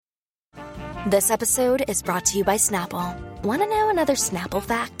This episode is brought to you by Snapple. Want to know another Snapple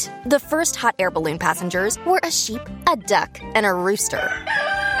fact? The first hot air balloon passengers were a sheep, a duck, and a rooster.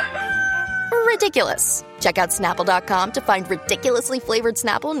 Ridiculous. Check out Snapple.com to find ridiculously flavored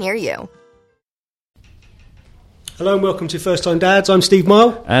Snapple near you. Hello and welcome to First Time Dads. I'm Steve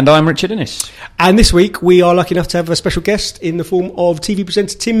Mile. And I'm Richard Innes. And this week we are lucky enough to have a special guest in the form of TV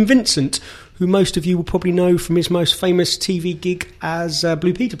presenter Tim Vincent, who most of you will probably know from his most famous TV gig as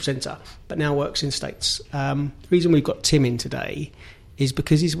Blue Peter presenter, but now works in States. The reason we've got Tim in today is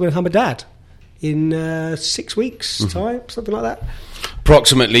because he's going to become a dad in 6 weeks' time, something like that.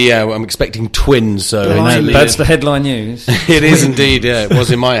 Approximately, yeah. I'm expecting twins, so that's the headline news. It is indeed, yeah. It was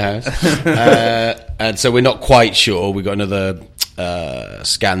in my house, and so we're not quite sure. We've got another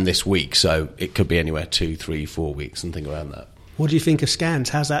scan this week, so it could be anywhere 2, 3, 4 weeks, something around that. What do you think of scans?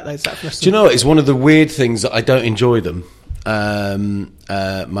 How's that? Do you know, it's one of the weird things that I don't enjoy them.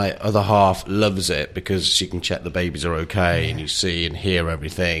 My other half loves it because she can check the babies are okay, and you see and hear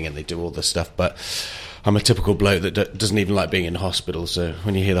everything, and they do all this stuff, but I'm a typical bloke that doesn't even like being in hospital, so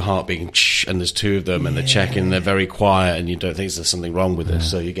when you hear the heart beating and there's two of them and they're checking, they're very quiet and you don't think there's something wrong with it,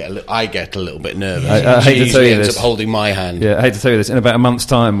 so I get a little bit nervous. I hate to tell you ends this. Up holding my hand. Yeah, I hate to tell you this. In about a month's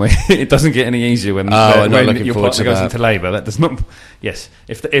time, it doesn't get any easier when your partner goes into labour. That does not. Yes,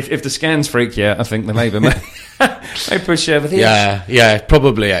 if the scans freak you out, I think the labour may push you over the edge. Yeah,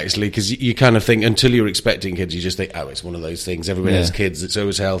 probably actually, because you kind of think until you're expecting kids, you just think, oh, it's one of those things. Everyone has kids. It's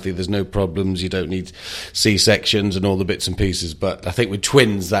always healthy. There's no problems. You don't need C-sections and all the bits and pieces. But I think with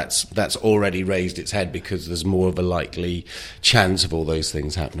twins, that's already raised its head because there's more of a likely chance of all those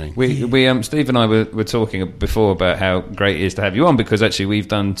things happening. We Steve and I were talking before about how great it is to have you on, because actually we've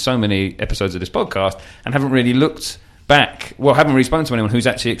done so many episodes of this podcast and haven't really looked back, haven't really spoken to anyone who's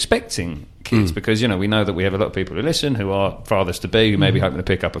actually expecting kids, because, we know that we have a lot of people who listen who are fathers-to-be, who may be hoping to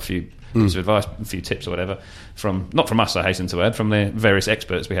pick up a few pieces of advice, a few tips or whatever, not from us, I hasten to add, from the various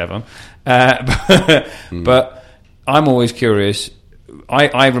experts we have on. But I'm always curious.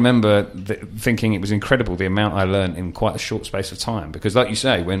 I remember thinking it was incredible the amount I learned in quite a short space of time, because like you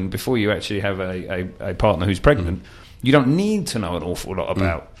say, before you actually have a partner who's pregnant, you don't need to know an awful lot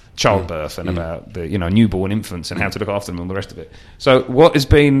about childbirth and about the newborn infants and how to look after them and all the rest of it. So what's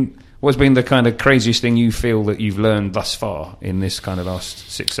been the kind of craziest thing you feel that you've learned thus far in this kind of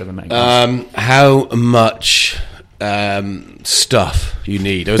last 6, 7, 8 months? How much stuff you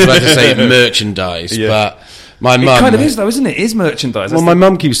need. I was about to say merchandise, but my mum... It kind of is, though, isn't it? It is merchandise. Well, my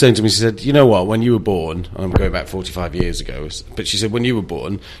mum keeps saying to me, she said, you know what, when you were born, I'm going back 45 years ago, but she said, when you were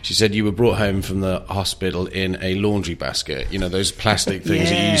born, she said you were brought home from the hospital in a laundry basket, those plastic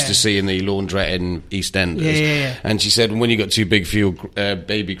things that you used to see in the laundrette in EastEnders. Yeah. And she said, when you got too big for your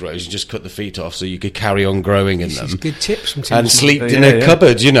baby grows, you just cut the feet off so you could carry on growing in them. Good tips from Tim. And sleep in a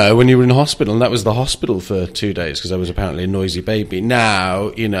cupboard, when you were in hospital. And that was the hospital for 2 days because I was apparently a noisy baby. Now,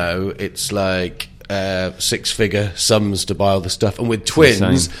 it's like... 6-figure sums to buy all the stuff, and with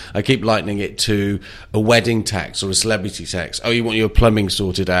twins I keep likening it to a wedding tax or a celebrity tax. Oh, you want your plumbing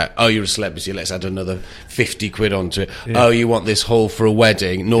sorted out? Oh, you're a celebrity, let's add another 50 quid onto it. Oh, you want this hall for a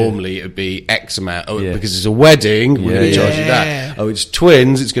wedding? Normally it would be X amount. Because it's a wedding, we're going to charge you that. Oh, it's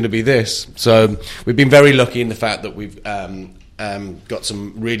twins, it's going to be this. So we've been very lucky in the fact that we've got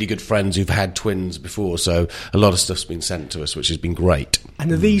some really good friends who've had twins before, so a lot of stuff's been sent to us, which has been great.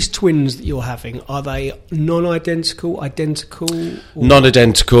 And are these twins that you're having, are they non-identical, identical?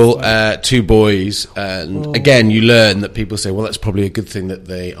 Non-identical, 2 boys. And again, you learn that people say, well, that's probably a good thing that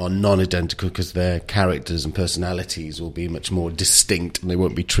they are non-identical because their characters and personalities will be much more distinct and they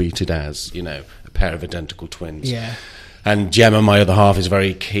won't be treated as, a pair of identical twins. Yeah. And Gemma, my other half, is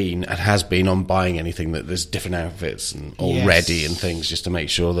very keen and has been on buying anything that there's different outfits and all ready and things, just to make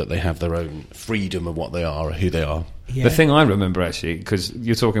sure that they have their own freedom of what they are or who they are. Yeah. The thing I remember, actually, because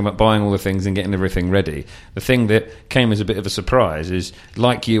you're talking about buying all the things and getting everything ready, the thing that came as a bit of a surprise is,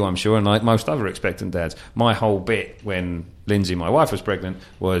 like you, I'm sure, and like most other expectant dads, my whole bit when Lindsay, my wife, was pregnant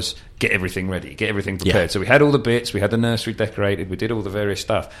was get everything ready, get everything prepared. Yeah. So we had all the bits, we had the nursery decorated, we did all the various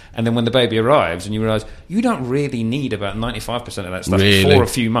stuff. And then when the baby arrives and you realise you don't really need about 95% of that stuff for a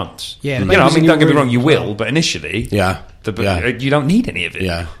few months. Yeah, don't get me wrong, you will, but initially... you don't need any of it.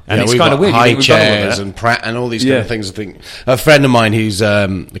 Yeah. And it's kind kind of weird. High chairs and all these kind of things. I think a friend of mine who's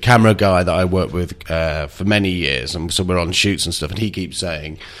the camera guy that I worked with for many years, and so we're on shoots and stuff, and he keeps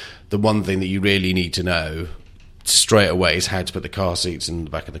saying the one thing that you really need to know straight away is how to put the car seats in the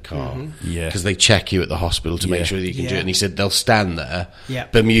back of the car. Yeah. Because they check you at the hospital to make sure that you can do it. And he said they'll stand there,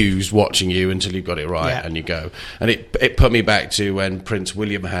 bemused, watching you until you've got it right, and you go. And it put me back to when Prince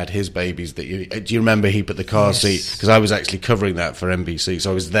William had his babies. Do you remember he put the car seat? Because I was actually covering that for NBC,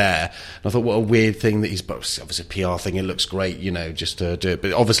 so I was there. And I thought, what a weird thing that he's... But obviously a PR thing, it looks great, just to do it.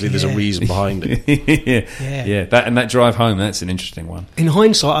 But obviously there's a reason behind it. That drive home, that's an interesting one. In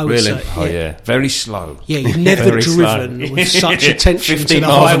hindsight, I would say... Oh, yeah. Very slow. Yeah, you've never driven with such attention 15 to the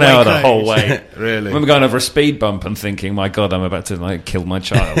miles an hour highway the whole way. Really? I remember going over a speed bump and thinking, my God, I'm about to kill my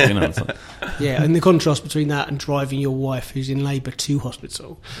child. It's like, yeah, and the contrast between that and driving your wife who's in labour to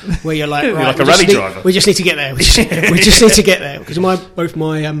hospital, where you're like, You're right, like a rally driver. We just need to get there. We just need to get there. Because both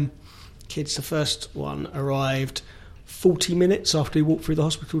my kids, the first one arrived 40 minutes after he walked through the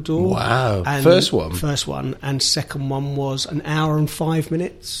hospital door. Wow. And First one? First one. And second one was an hour and 5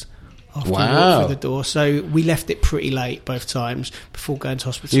 minutes after he Wow. walked through the door. So we left it pretty late both times before going to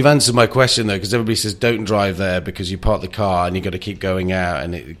hospital. You've answered my question, though, because everybody says don't drive there because you park the car and you've got to keep going out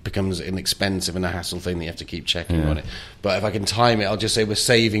and it becomes an expensive and a hassle thing that you have to keep checking on it. But if I can time it, I'll just say we're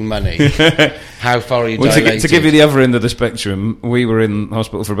saving money. How far are you dilated? To give you the other end of the spectrum, we were in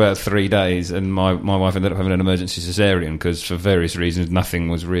hospital for about 3 days and my wife ended up having an emergency cesarean because for various reasons nothing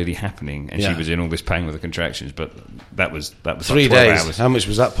was really happening and she was in all this pain with the contractions, but that was 3 like 12 days. hours. How much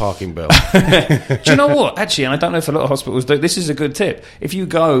was that parking bill? Do you know what? Actually, and I don't know if a lot of hospitals do, this is a good tip. If you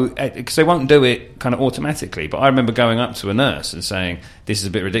go, because they won't do it kind of automatically, but I remember going up to a nurse and saying, this is a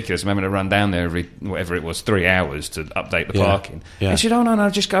bit ridiculous, I'm having to run down there every, whatever it was, 3 hours to update the parking. And she said, oh, no,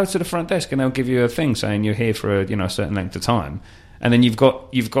 just go to the front desk and they'll give you a thing saying you're here for a certain length of time. And then you're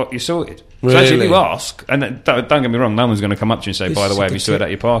sorted. Really? So actually, if you ask, and don't get me wrong, no one's going to come up to you and say, by the way, have you sorted out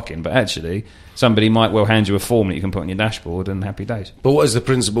your parking? But actually, somebody might well hand you a form that you can put on your dashboard and happy days. But what is the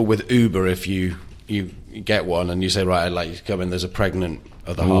principle with Uber if you get one and you say, right, I'd like you to come in, there's a pregnant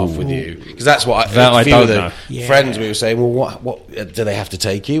other half with you? Because that's what I don't know. Friends we were saying, well, what do they have to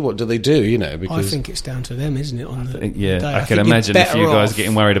take you? What do they do? Because I think it's down to them, isn't it? I can imagine a few guys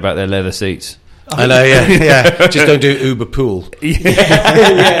getting worried about their leather seats. I know, yeah. Just don't do Uber pool.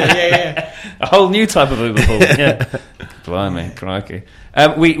 Yeah. A whole new type of Uber pool. Yeah. Blimey, crikey.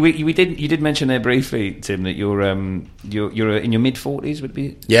 You did mention there briefly, Tim, that you're in your mid-40s, would it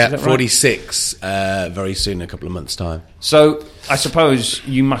be? Yeah, is that right? 46. Very soon, in a couple of months' time. So I suppose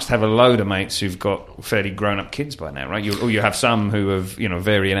you must have a load of mates who've got fairly grown-up kids by now, right? Or you have some who have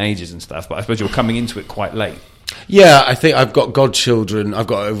varying ages and stuff. But I suppose you're coming into it quite late. Yeah, I think I've got godchildren. I've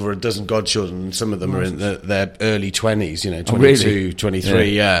got over a dozen godchildren, and some of them are in their early 20s, 22, really?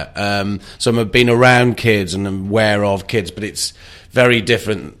 23, so I've been around kids and I'm aware of kids, but it's very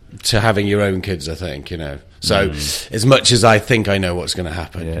different to having your own kids, I think, So as much as I think I know what's going to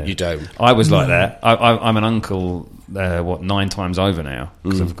happen, you don't. I was like that. I'm an uncle, 9 times over now,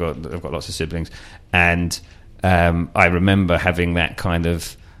 because I've got lots of siblings. And I remember having that kind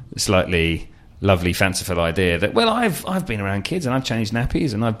of slightly... lovely, fanciful idea that I've been around kids and I've changed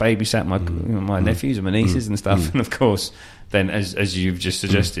nappies and I've babysat my nephews and my nieces and stuff, and of course, then as you've just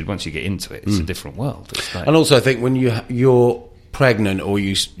suggested, once you get into it, it's a different world. It's like, and also, I think when you're pregnant or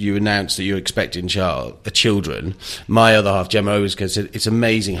you announce that you're expecting children, my other half, Gemma, always said it's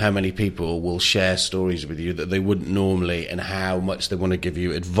amazing how many people will share stories with you that they wouldn't normally, and how much they want to give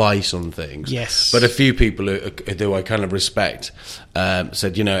you advice on things. Yes. But a few people who I kind of respect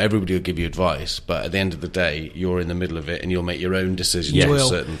said, everybody will give you advice, but at the end of the day, you're in the middle of it and you'll make your own decisions on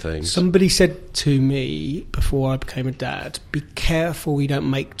certain things. Somebody said to me before I became a dad, be careful you don't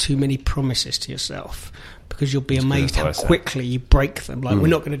make too many promises to yourself, because you'll be amazed how quickly you break them. Like, we're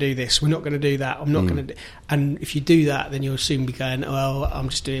not going to do this, we're not going to do that, I'm not going to do... And if you do that, then you'll soon be going, well, I'm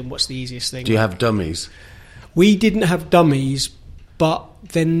just doing what's the easiest thing. Do you have dummies? We didn't have dummies, but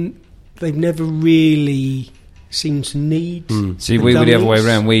then they've never really seemed to need See, we were the other way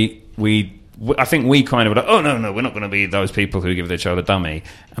around. I think we kind of were like, oh, no, we're not going to be those people who give their child a dummy.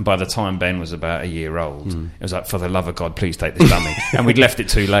 And by the time Ben was about a year old, it was like, for the love of God, please take this dummy. And we'd left it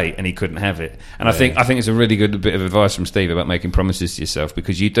too late and he couldn't have it. And I think it's a really good bit of advice from Steve about making promises to yourself,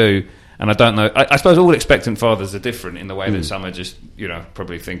 because you do, and I don't know, I suppose all expectant fathers are different in the way that some are just,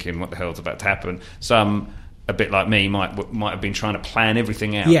 probably thinking what the hell's about to happen. Some... a bit like me, might have been trying to plan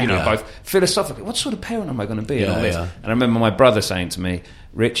everything out, both philosophically, what sort of parent am I going to be, and all this. And I remember my brother saying to me,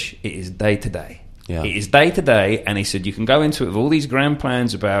 Rich, it is day to day. It is day to day, and he said you can go into it with all these grand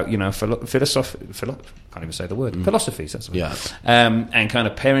plans about, can't even say the word, philosophies, that's what and kind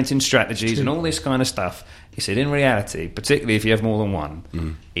of parenting strategies and all this kind of stuff, He said, in reality, particularly if you have more than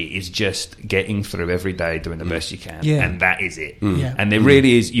one, it is just getting through every day, doing the best you can, and that is it. And there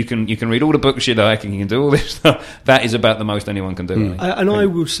really is. You can read all the books you like, and you can do all this stuff. That is about the most anyone can do. I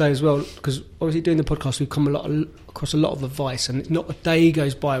would say as well, because obviously doing the podcast, we've come across a lot of advice, and not a day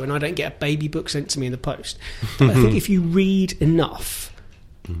goes by when I don't get a baby book sent to me in the post. But I think if you read enough,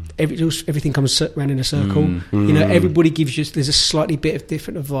 everything comes around in a circle. Everybody gives you. There's a slightly bit of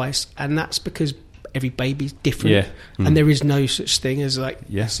different advice, and that's because every baby's different, and there is no such thing as a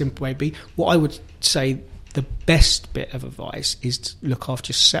simple baby. What I would say, the best bit of advice is to look after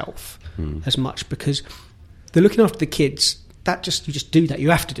yourself as much, because the looking after the kids, you just do that.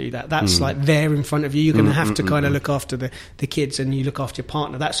 You have to do that. That's like there in front of you. You're going to have to kind of look after the kids, and you look after your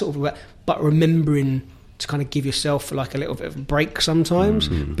partner. That sort of, but remembering to kind of give yourself like a little bit of a break sometimes,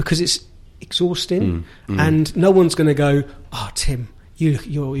 because it's exhausting, and no one's going to go, "Oh, Tim,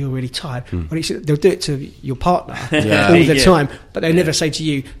 you're really tired." They'll do it to your partner all the time, but they'll never say to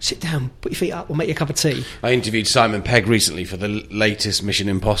you, "Sit down, put your feet up, we'll make you a cup of tea." I interviewed Simon Pegg recently for the latest Mission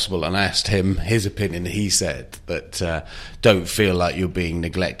Impossible, and I asked him his opinion. He said that don't feel like you're being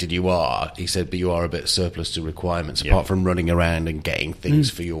neglected. You are. He said, but you are a bit surplus to requirements, apart from running around and getting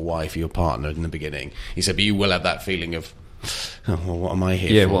things for your wife or your partner in the beginning. He said, but you will have that feeling of, oh, well, what am I here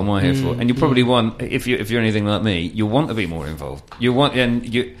for? Yeah, what am I here for? And you probably want, if you're anything like me, you want to be more involved. You want,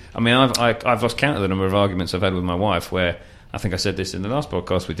 I've lost count of the number of arguments I've had with my wife where, I think I said this in the last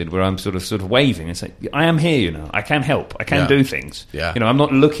podcast we did, where I'm sort of waving and saying, I am here, I can help, I can do things. Yeah. I'm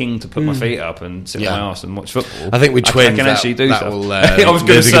not looking to put my feet up and sit on my arse and watch football. I think with twins, I can actually do stuff. Will, I was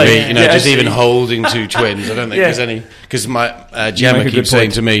going to say, just even holding two twins, I don't think there's any, because my Gemma keeps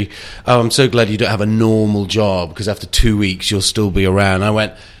saying to me, "Oh, I'm so glad you don't have a normal job, because after 2 weeks you'll still be around." I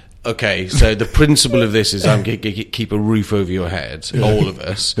went, okay, so the principle of this is I'm going to keep a roof over your head, all of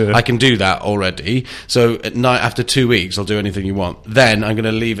us. I can do that already. So at night, after 2 weeks, I'll do anything you want. Then I'm going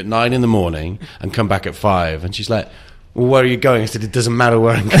to leave at 9 in the morning and come back at 5. And she's like, well, where are you going? I said, it doesn't matter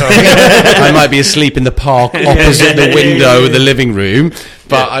where I'm going. I might be asleep in the park opposite the window of the living room,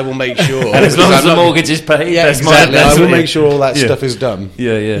 but I will make sure. And as long as the mortgage is paid. Yeah, exactly. I will make sure all that stuff is done.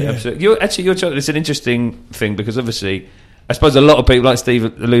 Yeah, absolutely. Your child, it's an interesting thing, because obviously, I suppose a lot of people, like Steve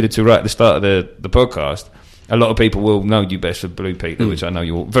alluded to right at the start of the podcast, a lot of people will know you best for Blue Peter, which I know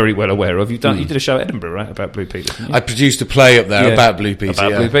you're very well aware of. You did a show at Edinburgh, right, about Blue Peter? I produced a play up there about Blue Peter.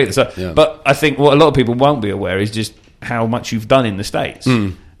 Blue Peter. So, but I think what a lot of people won't be aware is just how much you've done in the States.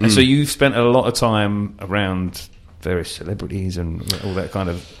 And so you've spent a lot of time around various celebrities and all that kind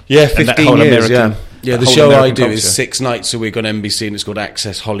of 15 years. The show American I do culture is 6 nights a week on NBC, and it's called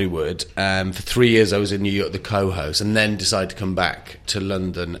Access Hollywood. For 3 years I was in New York, the co-host, and then decided to come back to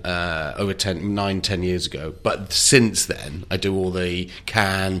London over 10 years ago. But since then I do all the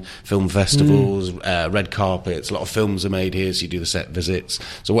Cannes film festivals, red carpets. A lot of films are made here, so you do the set visits.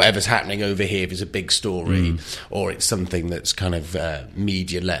 So whatever's happening over here, if it's a big story or it's something that's kind of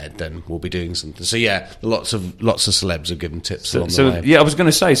media led, then we'll be doing something. So lots of celebs have given tips along the way. Yeah, I was going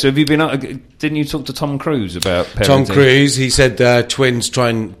to say, so have you been didn't you talk to Tom Cruise about parenting? Tom Cruise, he said twins, try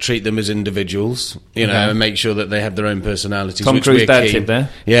and treat them as individuals, and make sure that they have their own personalities. Tom Cruise dad tip there?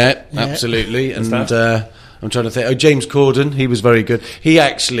 Yeah, absolutely. And I'm trying to think. James Corden, he was very good. He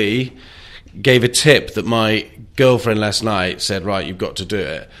actually gave a tip that my girlfriend last night said, right, you've got to do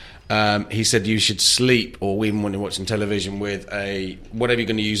it. He said you should sleep, or even when you're watching television, with whatever you're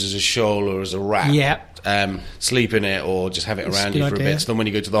going to use as a shawl or as a wrap. Yeah. Sleep in it, or just have it around you for a bit. So then when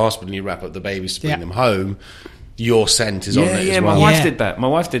you go to the hospital and you wrap up the babies to bring them home, your scent is on it as well. My wife did that. My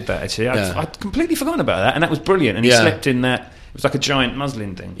wife did that, actually. I'd completely forgotten about that, and that was brilliant. And he slept in that. It was like a giant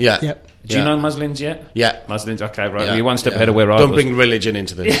muslin thing. Yeah. Yep. Do you know muslins yet? Yeah. Muslins, okay, right. Yeah. You're one step ahead of where I was. Don't bring religion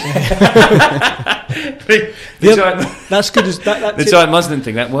into this. That's good. The giant muslin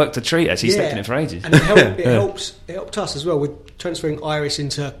thing, that worked a treat, actually. He slept in it for ages. And it helped us as well with transferring Iris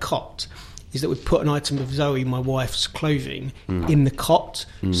into a cot, is that we put an item of Zoe, my wife's clothing, in the cot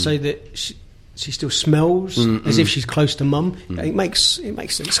so that she still smells as if she's close to mum. It makes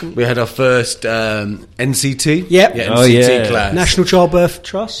sense. We had our first NCT. Yep. NCT class. National Childbirth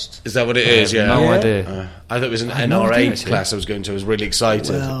Trust. Is that what it is? Yeah. No idea. I thought it was an NRA class I was going to. I was really excited.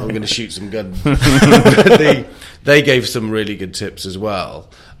 Well. We were going to shoot some guns. They gave some really good tips as well.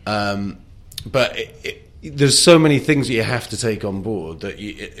 But there's so many things that you have to take on board that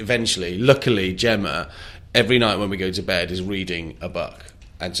you eventually, luckily, Gemma, every night when we go to bed is reading a book.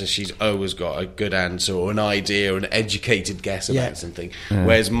 And so she's always got a good answer or an idea or an educated guess about something. Yeah.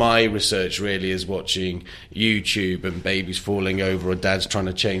 Whereas my research really is watching YouTube and babies falling over or dads trying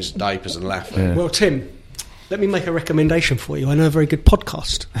to change diapers and laughing. Yeah. Well, Tim, Let me make a recommendation for you. I know a very good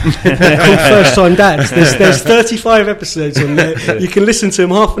podcast called First Time Dads. There's 35 episodes on there. You can listen to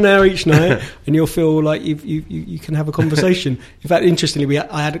them half an hour each night, and you'll feel like you can have a conversation. In fact, interestingly,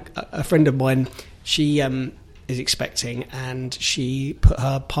 I had a friend of mine. She is expecting, and she put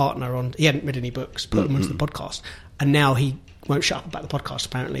her partner on. He hadn't read any books, put them onto the podcast, and now he won't shut up about the podcast.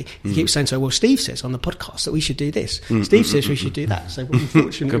 Apparently, he keeps saying to her, "Well, Steve says on the podcast that we should do this. Steve says we should do that." So,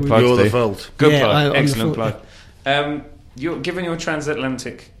 unfortunately, Good plug, You're the Steve. fault. Good Yeah, plug. I'm the Excellent fault. plug. Given your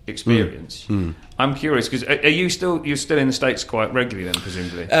transatlantic experience, I'm curious because you're still in the States quite regularly, then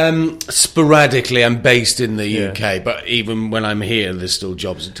presumably. Sporadically, I'm based in the Yeah. UK, but even when I'm here, there's still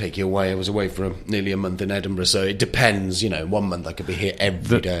jobs that take you away. I was away for nearly a month in Edinburgh, so it depends. 1 month I could be here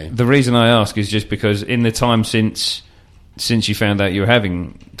every day. The reason I ask is just because in the time since you found out you were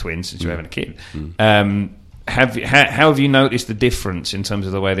having twins, since you were having a kid, how have you noticed the difference in terms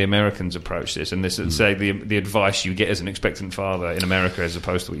of the way the Americans approach this, and this, say, the advice you get as an expectant father in America as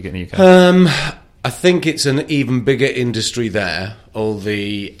opposed to what you get in the UK? I think it's an even bigger industry there. All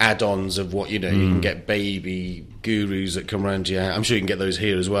the add-ons of what you can get baby gurus that come around you. I'm sure you can get those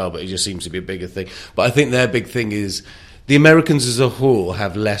here as well, but it just seems to be a bigger thing. But I think their big thing is the Americans as a whole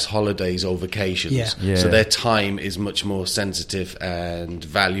have less holidays or vacations, Yeah. so their time is much more sensitive and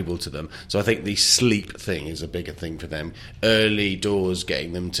valuable to them. So I think the sleep thing is a bigger thing for them. Early doors,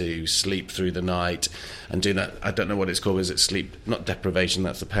 getting them to sleep through the night and doing that. I don't know what it's called. Is it sleep? Not deprivation.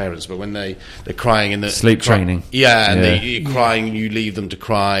 That's the parents. But when they're crying in the Sleep training. Yeah, and Yeah. you're crying, you leave them to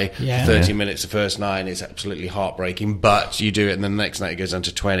cry Yeah. for 30 minutes the first night, and it's absolutely heartbreaking. But you do it, and then the next night it goes down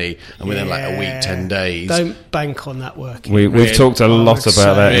to 20, and within like a week, 10 days. Don't bank on that working. We've Really? talked a lot I'd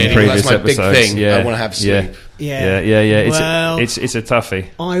about that say- in Really? previous That's my big episodes. thing. Yeah. I wanna have sleep. Yeah. Well, It's a toughie.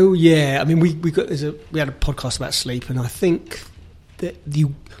 I mean, we had a podcast about sleep, and I think that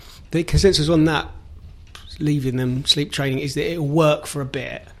the consensus on that, leaving them sleep training, is that it'll work for a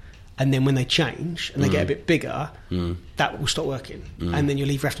bit, and then when they change and they get a bit bigger, that will stop working, and then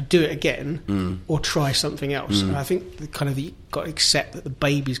you'll either have to do it again or try something else. And I think you've got to accept that the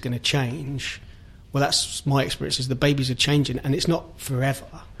baby's going to change. Well, that's my experience, is the babies are changing, and it's not forever.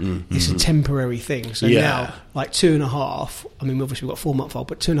 It's a temporary thing. So now, like 2.5, I mean, obviously we've got a 4-month-old,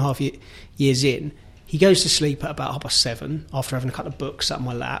 but 2.5 years in, he goes to sleep at about 7:30 after having a couple of books sat on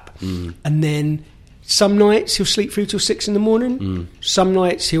my lap. And then some nights he'll sleep through till 6 in the morning. Some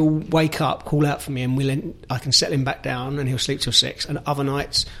nights he'll wake up, call out for me, and I can settle him back down, and he'll sleep till 6. And other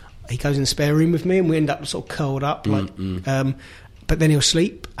nights he goes in the spare room with me, and we end up sort of curled up, but then he'll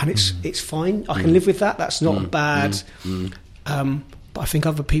sleep, and it's fine. I can live with that. That's not bad. But I think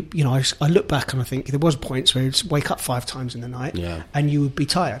other people, I look back and I think there was points where you'd wake up 5 times in the night, and you would be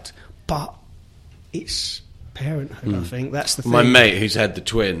tired. But it's parenthood. I think that's the thing. My mate, who's had the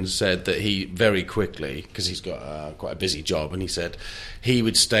twins, said that he very quickly, because he's got quite a busy job, and he said he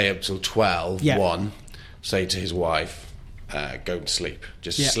would stay up till 12, 1, say to his wife, go to sleep.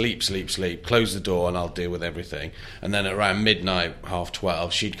 Just sleep, close the door, and I'll deal with everything. And then around midnight,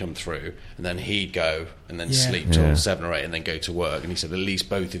 12:30, she'd come through, and then he'd go and then sleep till 7 or 8, and then go to work. And he said at least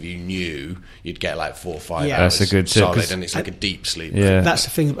both of you knew you'd get like 4 or 5 hours That's a good tip, solid, and it's like a deep sleep. Yeah. That's the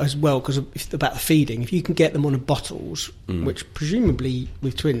thing as well, because about the feeding. If you can get them on bottles, which presumably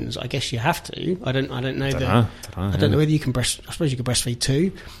with twins, I guess you have to. I don't know. I don't know whether you can breast. I suppose you can breastfeed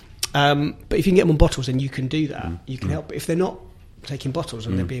too. But if you can get them on bottles, then you can do that. You can help. But if they're not taking bottles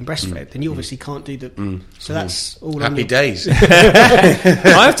and they're being breastfed, then you obviously can't do the. So that's all. Happy days.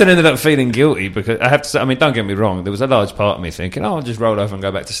 I often ended up feeling guilty because I have to say, I mean, don't get me wrong, there was a large part of me thinking, I'll just roll over and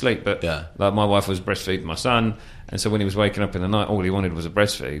go back to sleep. But like my wife was breastfeeding my son, and so when he was waking up in the night, all he wanted was a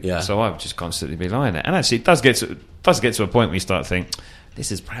breastfeed. Yeah. So I would just constantly be lying there. And actually, it does get to a point where you start to think, this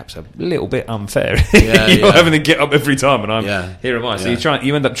is perhaps a little bit unfair. You're having to get up every time, and here am I. So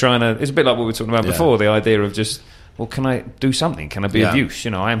you end up trying to. It's a bit like what we were talking about before. The idea of just, well, can I do something? Can I be of use?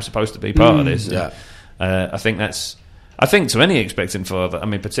 I am supposed to be part of this. I think to any expectant father. I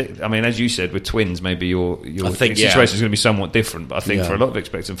mean, as you said with twins, maybe your situation is going to be somewhat different. But I think for a lot of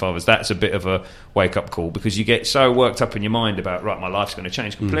expectant fathers, that's a bit of a wake up call, because you get so worked up in your mind about, right, my life's going to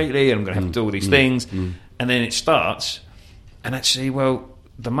change completely, and I'm going to have to do all these things, and then it starts. And actually, well,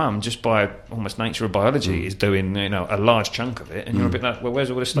 the mum, just by almost nature of biology, is doing a large chunk of it, and you're a bit like, well, where's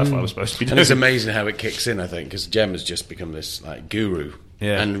all this stuff I was supposed to be doing? And it's amazing how it kicks in, I think, because Jem has just become this like guru,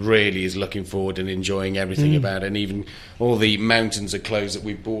 and really is looking forward and enjoying everything about it. And even all the mountains of clothes that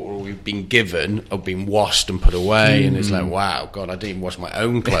we bought or we've been given have been washed and put away, and it's like, wow, God, I didn't even wash my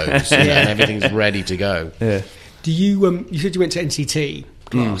own clothes, and everything's ready to go. Do you? You said you went to NCT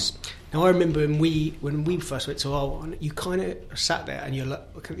class. Now I remember when we first went to our one, you kind of sat there and you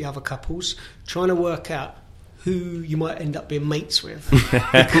look at the other couples, trying to work out who you might end up being mates with.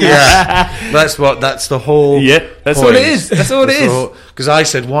 That's the whole. Yeah, that's point. all it is. That's all it is. Because I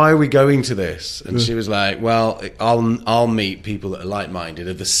said, "Why are we going to this?" And she was like, "Well, I'll meet people that are like-minded,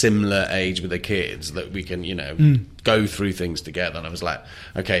 of the similar age with the kids, that we can, go through things together." And I was like,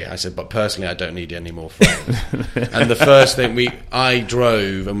 "Okay," I said, "but personally, I don't need any more friends." And the first thing I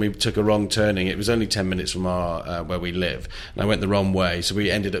drove and we took a wrong turning. It was only 10 minutes from our where we live, and I went the wrong way, so we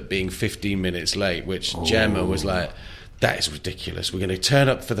ended up being 15 minutes late, which Gemma was like, "That is ridiculous. We're going to turn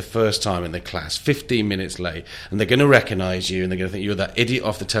up for the first time in the class 15 minutes late, and they're going to recognise you, and they're going to think you're that idiot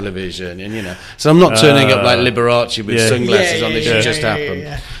off the television." And so I'm not turning up like Liberace with sunglasses on. This just happened.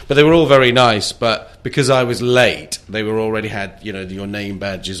 Yeah. But they were all very nice. But because I was late, they were already had your name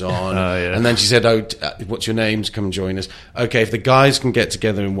badges on. And then she said, "Oh, what's your names? Come join us." Okay, if the guys can get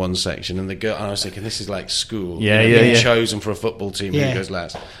together in one section, and the girl, I was thinking, this is like school. Being chosen for a football team, who goes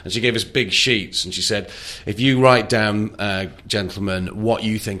last. And she gave us big sheets, and she said, "If you write down, gentlemen, what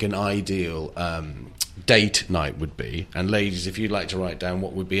you think an ideal date night would be, and ladies, if you'd like to write down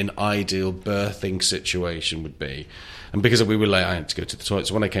what would be an ideal birthing situation would be." And because we were late, I had to go to the toilet.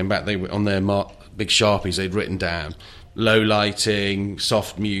 So when I came back, they were on their big Sharpies, they'd written down low lighting,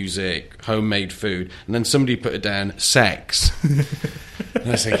 soft music, homemade food, and then somebody put it down, sex. And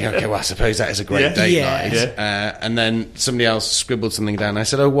I was thinking, okay, well, I suppose that is a great date night. And then somebody else scribbled something down. I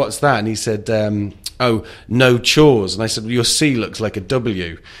said, "Oh, what's that?" And he said, "Oh, no chores." And I said, "Well, your C looks like a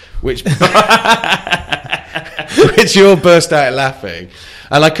W," which which you all burst out laughing.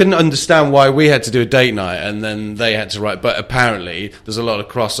 And I couldn't understand why we had to do a date night and then they had to write. But apparently there's a lot of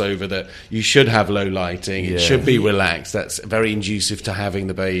crossover that you should have low lighting. It should be relaxed. That's very conducive to having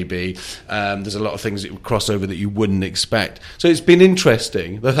the baby. There's a lot of things that cross over that you wouldn't expect. So it's been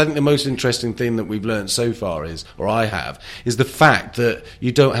interesting. I think the most interesting thing that we've learned so far is the fact that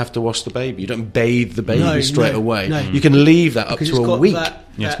you don't have to wash the baby. You don't bathe the baby straight away. No. You can leave that because up to a week.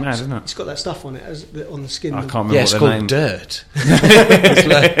 It's mad, isn't it? It's got that stuff on it, on the skin. I can't remember it's what the called name. dirt.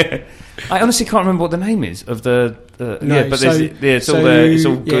 I honestly can't remember what the name is of the it's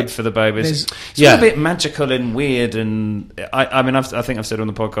all good for the babies. It's all a bit magical and weird, and I think I've said on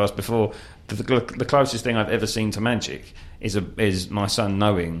the podcast before the closest thing I've ever seen to magic is my son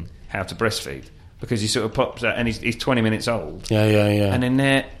knowing how to breastfeed, because he sort of pops out and he's 20 minutes old. And in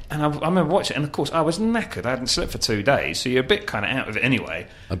there, and I remember watching it, and of course I was knackered. I hadn't slept for 2 days, so you're a bit kind of out of it anyway.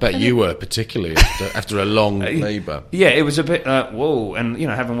 I bet you were, particularly after a long labour. Yeah, it was a bit whoa, and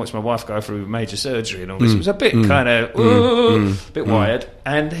having watched my wife go through major surgery and all this, it was a bit kind of bit wired.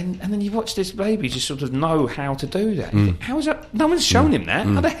 And then you watch this baby just sort of know how to do that. You think, how is that? No one's shown him that.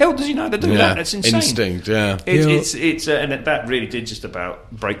 How the hell does he know how to do that? That's insane. Instinct, yeah. It's and that really did just about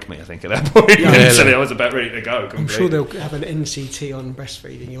break me. I think at that point, I was about ready to go. Completely. I'm sure they'll have an NCT on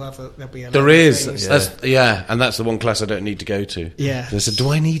breastfeeding. There'll be a there is, and that's the one class I don't need to go to. Yeah. They said,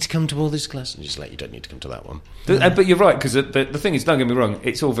 "Do I need to come to all this class?" And just like, you don't need to come to that one. But you're right, because the thing is, don't get me wrong,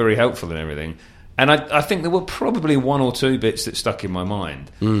 it's all very helpful and everything. And I think there were probably one or two bits that stuck in my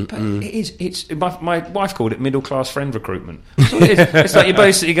mind. It's my wife called it middle class friend recruitment. That's what it is. It's like you're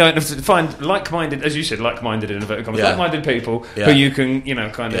basically going to find like-minded, as you said, like-minded in inverted commas, like-minded people who you can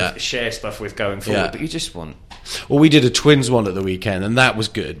kind of share stuff with going forward. But you just want. Well, we did a twins one at the weekend, and that was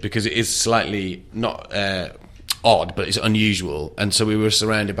good because it is slightly not odd, but it's unusual. And so we were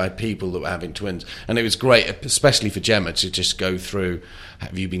surrounded by people that were having twins, and it was great, especially for Gemma, to just go through.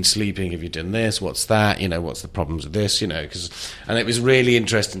 Have you been sleeping? Have you done this? What's that? What's the problems with this? And it was really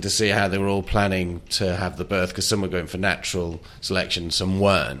interesting to see how they were all planning to have the birth, because some were going for natural selection, some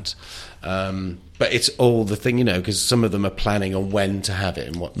weren't. But it's all the thing, because some of them are planning on when to have it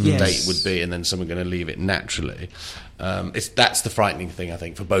and what the date would be, and then some are going to leave it naturally. That's the frightening thing, I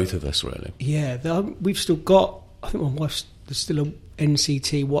think, for both of us, really. Yeah, we've still got, I think my wife's, there's still a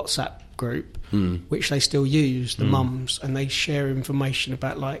NCT WhatsApp group, which they still use, the mums, and they share information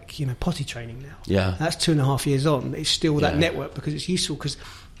about potty training now. Yeah. That's 2.5 years on. It's still that network, because it's useful, because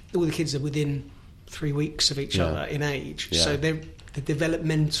all the kids are within 3 weeks of each other in age. Yeah. So they're the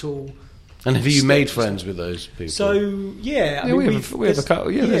developmental. And have you made friends with those people? So we have a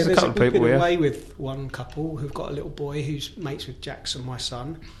couple. Yeah, there's a couple of people. We've been away with one couple who've got a little boy who's mates with Jackson, my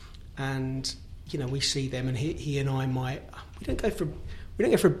son, and we see them, and he and I might. We don't go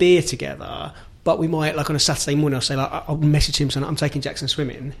for a beer together, But we might, like on a Saturday morning, I'll say, like, I'll message him saying, I'm taking Jackson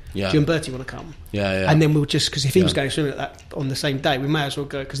swimming. Yeah. Do you and Bertie want to come? Yeah. And then we'll just, because if he was going swimming on the same day, we may as well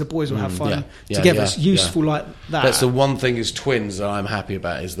go, because the boys will have fun Yeah. together. Yeah. It's useful like that. That's the one thing as twins that I'm happy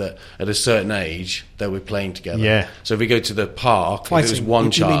about, is that at a certain age they'll be playing together. Yeah. So if we go to the park, Fighting. if it was one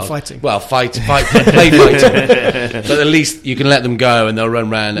You mean child, fighting? well, play fighting, but at least you can let them go and they'll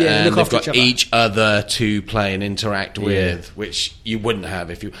run around and look they've after got each each other to play and interact with, which you wouldn't have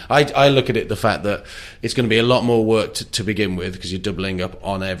if you. I look at it the fact that it's going to be a lot more work to begin with, because you're doubling up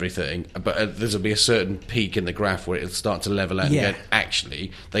on everything, but there'll be a certain peak in the graph where it'll start to level out and go,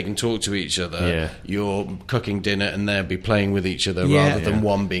 actually they can talk to each other, you're cooking dinner and they'll be playing with each other rather than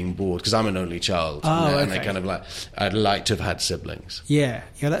one being bored, because I'm an only child and they kind of like, I'd like to have had siblings. Yeah,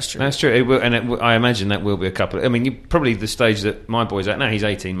 that's true. That's true. It will, and I imagine that will be a couple. I mean, probably the stage that my boy's at now. He's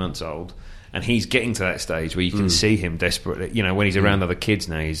 18 months old, and he's getting to that stage where you can see him desperately. You know, when he's around other kids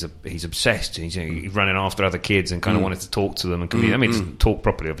now, he's obsessed. He's running after other kids and kind of wanting to talk to them and communicate. I mean, he doesn't talk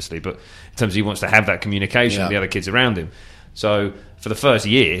properly, obviously, but in terms of he wants to have that communication with the other kids around him. So for the first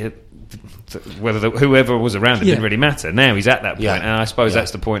year, whoever was around him didn't really matter. Now he's at that point, and I suppose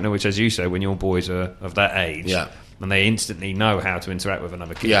that's the point at which, as you say, when your boys are of that age, and they instantly know how to interact with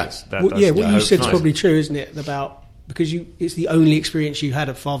another kid. What you said's probably true, isn't it? About, because it's the only experience you had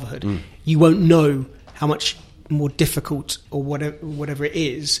of fatherhood. You won't know how much more difficult or whatever it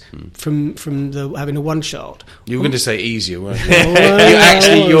is from having a one child. You were going to say easier, weren't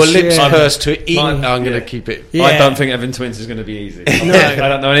you? Your lips pursed to eat. I'm going to keep it. I don't think having twins is going to be easy. No. I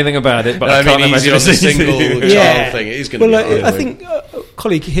don't know anything about it, but I can't imagine it's a single child thing. It is going to be. I think a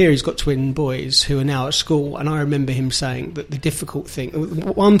colleague here, he's got twin boys who are now at school, and I remember him saying that the difficult thing,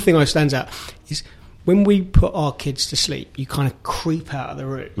 one thing that stands out, is when we put our kids to sleep, you kind of creep out of the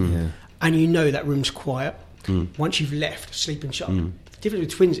room, and you know that room's quiet. Once you've left, sleep and shut. The difference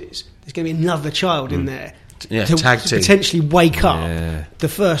with twins is there's going to be another child in there to potentially wake up the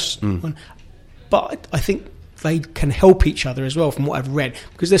first one. But I think they can help each other as well, from what I've read,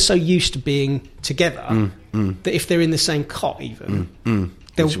 because they're so used to being together that if they're in the same cot even,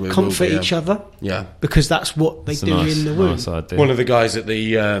 they'll comfort each other. Yeah, because that's what they do in the womb. One of the guys at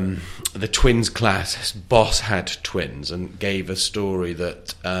the twins class, his boss had twins, and gave a story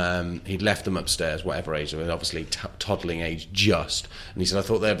that he'd left them upstairs, whatever age, obviously toddling age just, and he said, I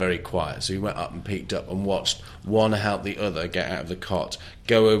thought they're very quiet, so he went up and peeked up and watched one help the other get out of the cot,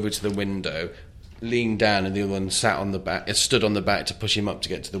 go over to the window, leaned down, and the other one stood on the back to push him up to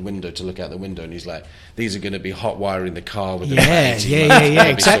get to the window to look out the window, and he's like, these are going to be hot wiring the car with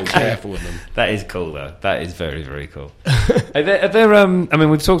exactly. So careful with them. That is cool, though. That is very, very cool. are there I mean,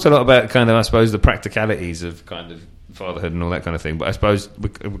 we've talked a lot about kind of, I suppose, the practicalities of kind of fatherhood and all that kind of thing, but I suppose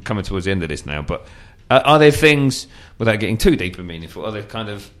we're coming towards the end of this now, but are there things, without getting too deep and meaningful, are there kind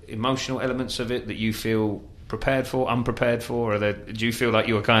of emotional elements of it that you feel prepared for, unprepared for? Do you feel like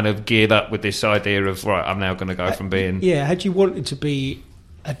you were kind of geared up with this idea of, right, I'm now going to go from being... had you wanted to be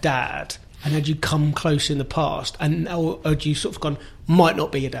a dad, and had you come close in the past, and or had you sort of gone, might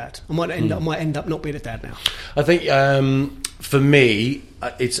not be a dad, I might end up not being a dad now? I think for me,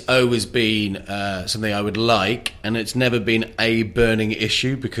 it's always been something I would like, and it's never been a burning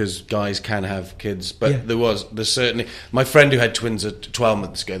issue, because guys can have kids, but there's certainly, my friend who had twins 12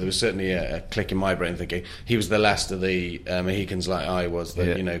 months ago, there was certainly a click in my brain thinking he was the last of the Mohicans, like I was,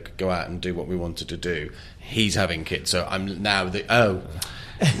 that could go out and do what we wanted to do. He's having kids, so I'm now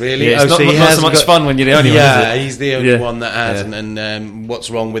really? Yeah, it's not so much fun when you're the only one, is it? He's the only one that hasn't, and what's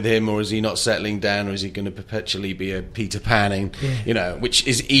wrong with him, or is he not settling down, or is he going to perpetually be a Peter Panning, which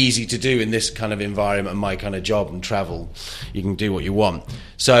is easy to do in this kind of environment, my kind of job and travel. You can do what you want.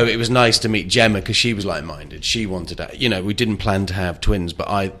 So it was nice to meet Gemma, because she was like-minded. She wanted to, we didn't plan to have twins,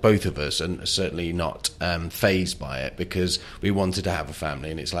 but both of us, and certainly not fazed by it, because we wanted to have a family,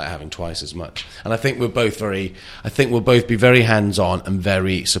 and it's like having twice as much. And I think we'll both be very hands-on and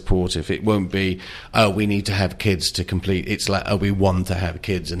very supportive. It won't be, we need to have kids to complete. It's like, we want to have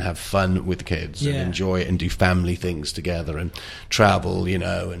kids and have fun with kids and enjoy it and do family things together and travel,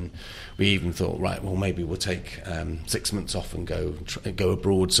 and we even thought, right, well, maybe we'll take 6 months off and go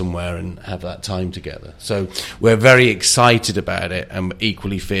abroad somewhere and have that time together. So we're very excited about it, and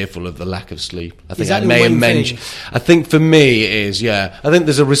equally fearful of the lack of sleep. I think I may have mentioned. I think for me it is, I think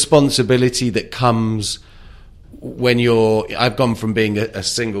there's a responsibility that comes when I've gone from being a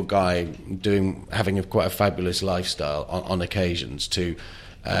single guy having quite a fabulous lifestyle on occasions to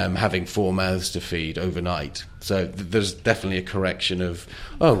having 4 mouths to feed overnight. So there's definitely a correction of,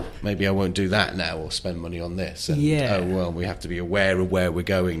 maybe I won't do that now, or spend money on this. And, we have to be aware of where we're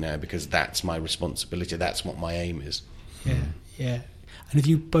going now, because that's my responsibility. That's what my aim is. Yeah. And have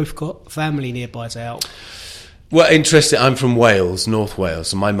you both got family nearby to help? Well, interesting. I'm from Wales, North Wales,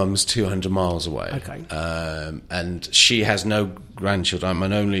 so my mum's 200 miles away. Okay. And she has no grandchildren. I'm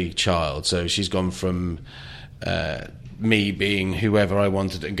an only child, so she's gone from me being whoever I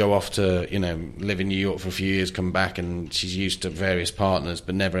wanted and go off to, live in New York for a few years, come back, and she's used to various partners,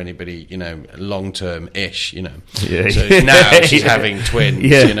 but never anybody, long-term-ish, Yeah. So now she's having twins,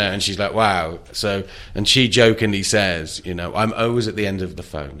 Yeah. and she's like, wow. So, and she jokingly says, I'm always at the end of the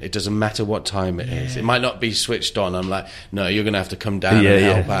phone. It doesn't matter what time it is. It might not be switched on. I'm like, no, you're going to have to come down and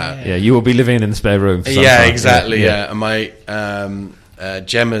help out. Yeah, you will be living in the spare room for some time. Exactly, yeah. And my...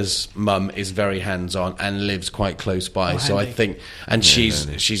 Gemma's mum is very hands-on and lives quite close by, so handy. I think, and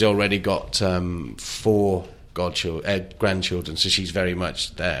she's already got 4 grandchildren, so she's very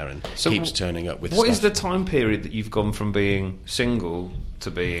much there and keeps turning up with. What stuff. is the time period that you've gone from being single to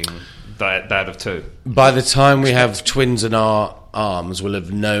being dad of 2? By the time we have twins in our arms,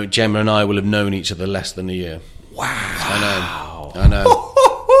 Gemma and I will have known each other less than a year. Wow! I know.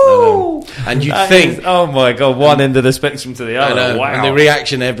 And you think, oh my god, one end of the spectrum to the other. Wow! And the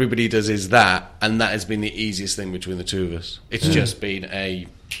reaction everybody does is that, and that has been the easiest thing between the two of us. It's just been a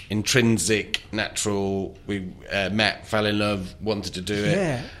intrinsic, natural. We met, fell in love, wanted to do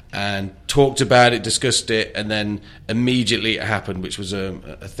it, and talked about it, discussed it, and then immediately it happened, which was a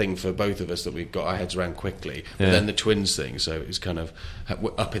thing for both of us that we got our heads around quickly. But then the twins thing, so it was kind of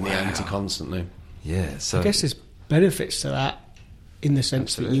up in the ante constantly. Yeah, so I guess there's benefits to that in the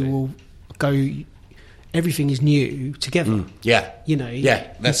sense that you will go. Everything is new together. Yeah,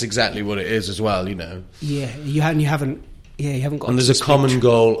 Yeah, that's exactly what it is as well. Yeah, you haven't got. And there's a common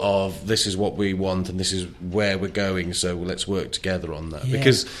goal of this is what we want and this is where we're going. So let's work together on that. Yeah.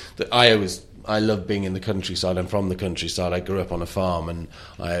 Because I love being in the countryside. I'm from the countryside. I grew up on a farm, and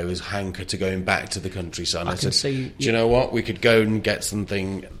I always hanker to going back to the countryside. I said, do you know what? We could go and get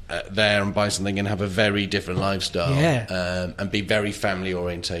something there and buy something and have a very different lifestyle, and be very family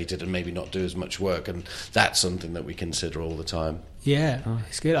orientated and maybe not do as much work. And that's something that we consider all the time. Yeah,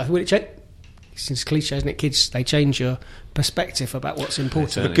 it's good. I think it's cliche, isn't it? Kids, they change your perspective about what's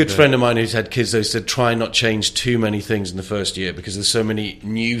important. A good friend of mine who's had kids, though, said try not change too many things in the first year because there's so many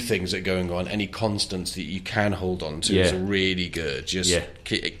new things that are going on. Any constants that you can hold on to is really good.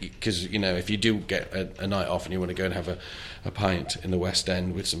 Because, if you do get a night off and you want to go and have a pint in the West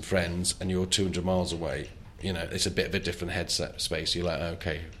End with some friends and you're 200 miles away, it's a bit of a different headset space. You're like,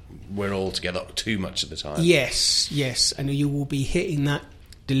 okay, we're all together too much at the time. Yes. And you will be hitting that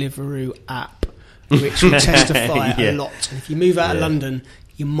Deliveroo app, which will testify a lot. And if you move out of London,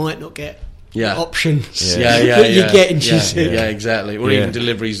 you might not get the options that you get in Chiswick. Yeah, exactly. Or even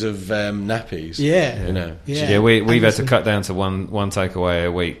deliveries of nappies. We've had to cut down to one takeaway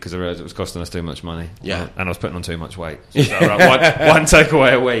a week because I realised it was costing us too much money. Yeah, and I was putting on too much weight. So one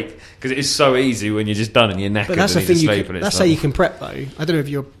takeaway a week because it is so easy when you're just done and you're knackered. But that's the thing. That's how like, you can prep, though. I don't know if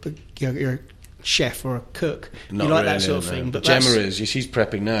you're a chef or a cook, not you like really, that sort of thing. But Gemma is. She's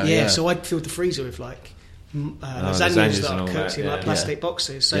prepping now. Yeah, so I'd fill the freezer with lasagnas that I cooked in plastic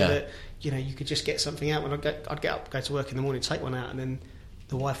boxes, so that you could just get something out when I'd get up, go to work in the morning, take one out, and then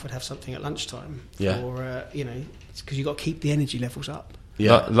the wife would have something at lunchtime. Or because you've got to keep the energy levels up.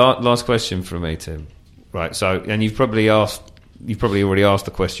 Yeah. Last question from me, Tim. Right. So, and you've probably already asked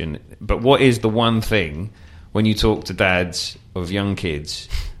the question, but what is the one thing when you talk to dads of young kids?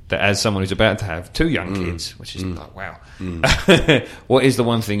 That as someone who's about to have 2 young kids, which is like, wow, what is the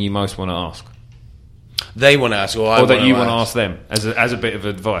one thing you most want to ask? They want to ask, or that you want to ask them as a bit of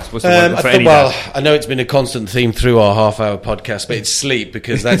advice. What's the one for any dad? I know it's been a constant theme through our half-hour podcast, but it's sleep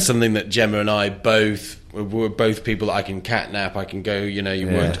because that's something that Gemma and I we're both people that I can catnap. I can go, you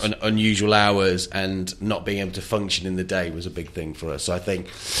worked on unusual hours, and not being able to function in the day was a big thing for us. So I think,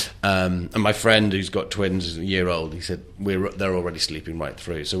 and my friend who's got twins is a year old. He said they're already sleeping right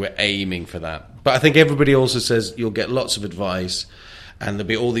through. So we're aiming for that. But I think everybody also says you'll get lots of advice, and there'll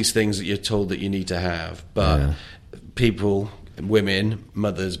be all these things that you're told that you need to have. But people, women,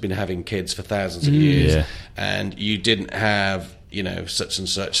 mothers, been having kids for thousands of years, and you didn't have such and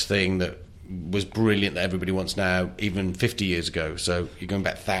such thing that was brilliant that everybody wants now, even 50 years ago. So you're going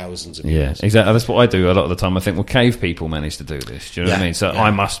back thousands of years. Yeah, exactly. That's what I do a lot of the time. I think, well, cave people managed to do this. Do you know what I mean? So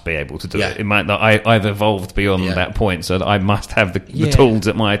I must be able to do it. It might not. I've evolved beyond that point, so that I must have the tools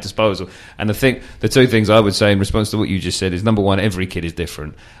at my disposal. And the 2 things I would say in response to what you just said is, number one, every kid is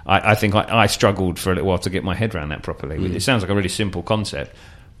different. I think I struggled for a little while to get my head around that properly. It sounds like a really simple concept,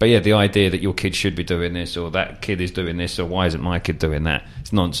 But yeah, the idea that your kid should be doing this, or that kid is doing this, or why isn't my kid doing that?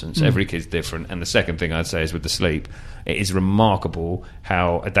 It's nonsense. Every kid's different. And the second thing I'd say is with the sleep, it is remarkable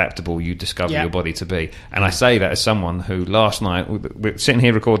how adaptable you discover your body to be. And I say that as someone who last night, we're sitting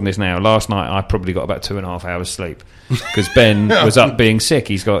here recording this now, last night I probably got about 2.5 hours sleep because Ben was up being sick.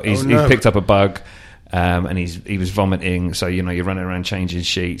 He's picked up a bug. And he was vomiting, so you're running around changing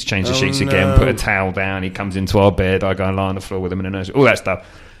sheets, change the sheets again, put a towel down. He comes into our bed, I go and lie on the floor with him in a nursery, all that stuff.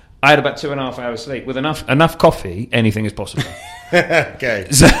 I had about 2.5 hours sleep with enough coffee. Anything is possible. Okay,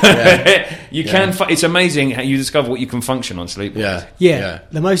 so you can. It's amazing how you discover what you can function on sleep. Yeah.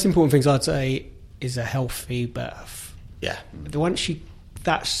 The most important things I'd say is a healthy birth. Yeah.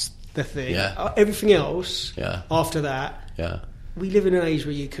 That's the thing. Yeah. Everything else. Yeah. After that. Yeah. We live in an age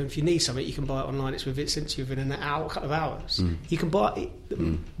where if you need something, you can buy it online. It's sent to you within an hour, couple of hours. You can buy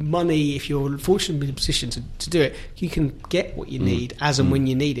money if you're fortunately in a position to do it. You can get what you need as and when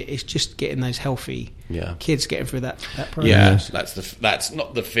you need it. It's just getting those healthy kids getting through that process. Yeah, that's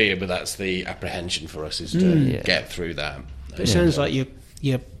not the fear, but that's the apprehension for us is to get through that. But it sounds like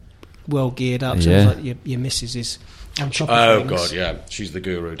you're well geared up. Sounds like your missus is on top of things. God, yeah, she's the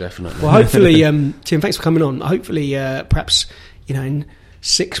guru, definitely. Well, hopefully, Tim, thanks for coming on. Hopefully, perhaps. In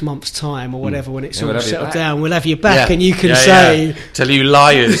 6 months' time or whatever, when it's all settled down, we'll have you back and you can say... Tell you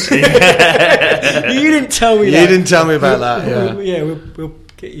liars. You didn't tell me that. You didn't tell me about that, We'll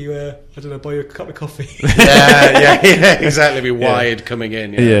get you, I don't know, buy you a cup of coffee. yeah, exactly. Be wired coming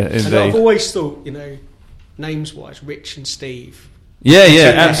in. Yeah, indeed. And I've always thought, names-wise, Rich and Steve.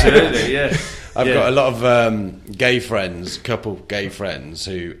 Yeah, absolutely, yeah. I've got a lot of couple gay friends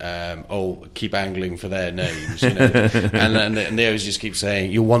who all keep angling for their names, and they always just keep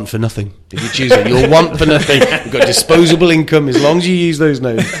saying, "You'll want for nothing if you choose it. You'll want for nothing. You've got disposable income as long as you use those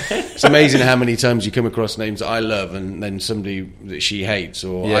names." It's amazing how many times you come across names that I love and then somebody that she hates,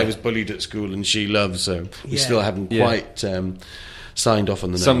 or I was bullied at school and she loves. So we still haven't quite. Signed off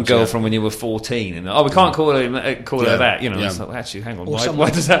on the some names, girl from when you were 14 and we can't call her that, it's like, actually hang on, why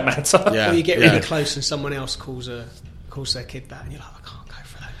does that matter? Or you get really close and someone else calls their kid that and you're like, I can't go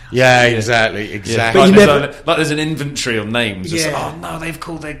for that now. Yeah, exactly. But there's an inventory on names. It's like, oh no, they've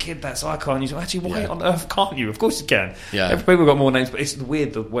called their kid that, so I can't use it. Actually, why on earth can't you? Of course you can. People have got more names, but it's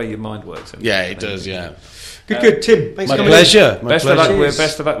weird the way your mind works. It does. Good, Tim. Thanks for coming. Pleasure. Best of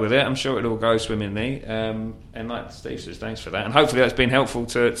luck with it. I'm sure it'll go swimmingly. And like Steve says, thanks for that. And hopefully that's been helpful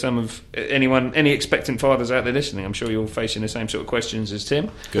to some of any expectant fathers out there listening. I'm sure you're facing the same sort of questions as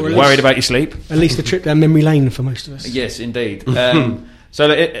Tim. Worried about your sleep. At least a trip down memory lane for most of us. Yes, indeed. So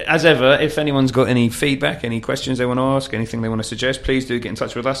as ever, if anyone's got any feedback, any questions they want to ask, anything they want to suggest, please do get in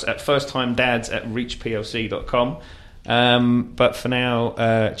touch with us at firsttimedads@reachplc.com. But for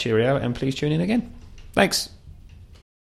now, cheerio, and please tune in again. Thanks.